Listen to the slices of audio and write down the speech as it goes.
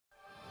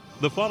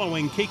The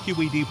following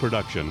KQED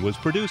production was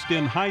produced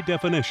in high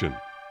definition.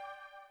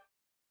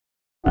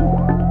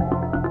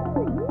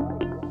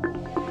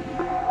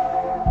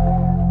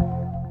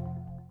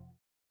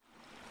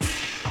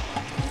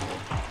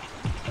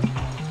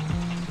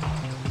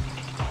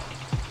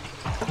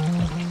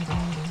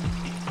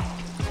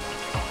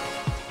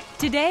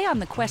 Today on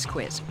the Quest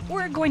Quiz,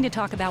 we're going to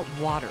talk about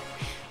water.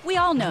 We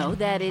all know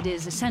that it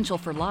is essential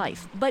for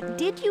life, but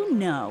did you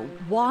know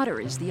water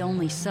is the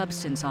only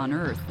substance on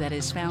Earth that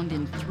is found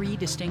in 3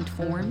 distinct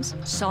forms: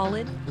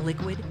 solid,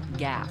 liquid,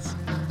 gas?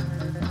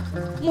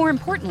 More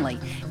importantly,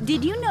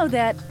 did you know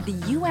that the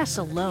U.S.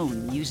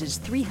 alone uses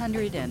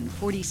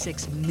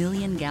 346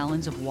 million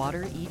gallons of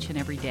water each and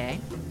every day?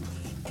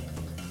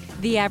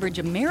 The average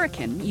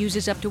American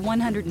uses up to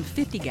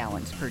 150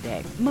 gallons per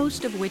day,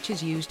 most of which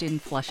is used in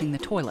flushing the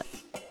toilet.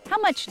 How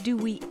much do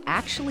we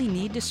actually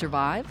need to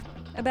survive?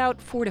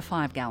 About 4 to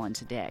 5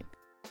 gallons a day.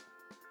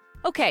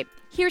 Okay,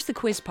 here's the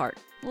quiz part.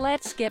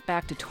 Let's get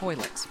back to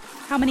toilets.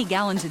 How many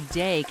gallons a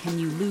day can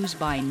you lose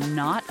by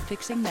not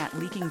fixing that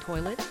leaking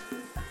toilet?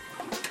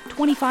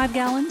 25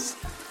 gallons,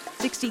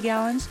 60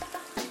 gallons,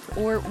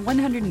 or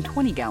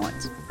 120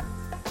 gallons?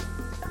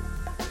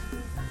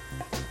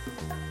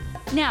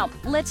 Now,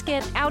 let's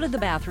get out of the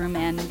bathroom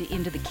and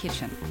into the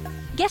kitchen.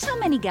 Guess how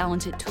many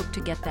gallons it took to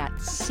get that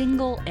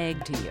single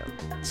egg to you?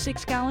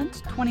 6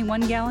 gallons,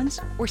 21 gallons,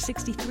 or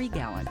 63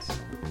 gallons?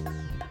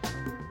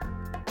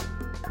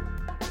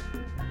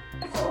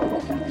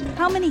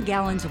 How many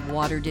gallons of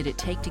water did it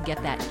take to get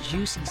that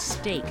juicy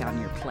steak on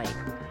your plate?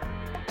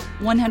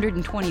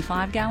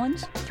 125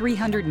 gallons,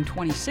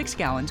 326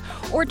 gallons,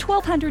 or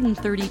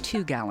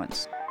 1,232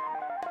 gallons?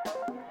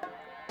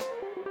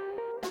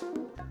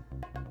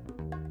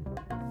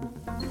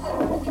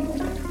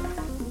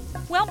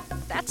 Well,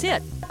 that's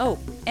it. Oh,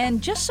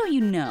 and just so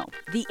you know,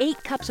 the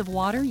 8 cups of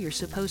water you're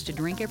supposed to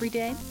drink every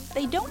day,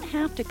 they don't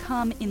have to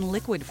come in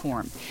liquid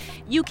form.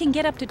 You can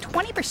get up to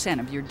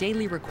 20% of your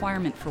daily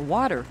requirement for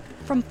water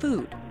from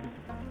food.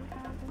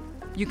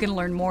 You can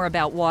learn more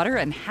about water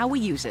and how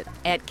we use it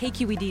at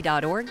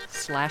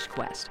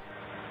kqed.org/quest.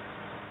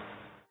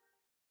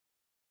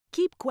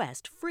 Keep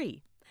Quest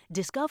free.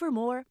 Discover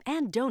more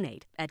and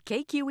donate at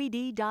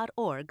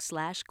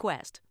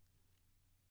kqed.org/quest.